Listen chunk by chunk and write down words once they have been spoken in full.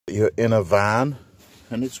You're in a van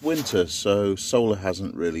and it's winter, so solar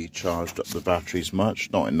hasn't really charged up the batteries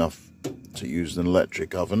much, not enough to use an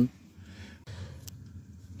electric oven.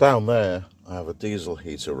 Down there I have a diesel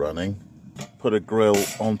heater running. Put a grill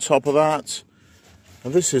on top of that,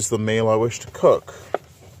 and this is the meal I wish to cook.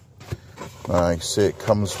 I see it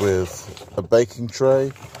comes with a baking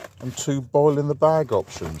tray and 2 boil in the bag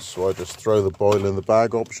options, so I just throw the boil in the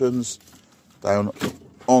bag options down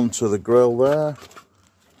onto the grill there,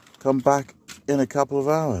 come back in a couple of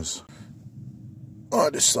hours.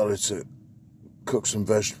 I decided to cook some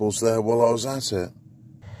vegetables there while I was at it.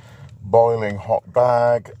 Boiling hot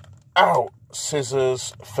bag, ow,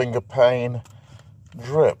 scissors, finger pain,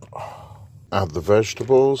 drip. Add the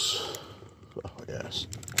vegetables, oh yes.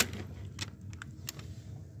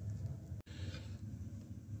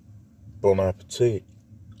 Bon appetit.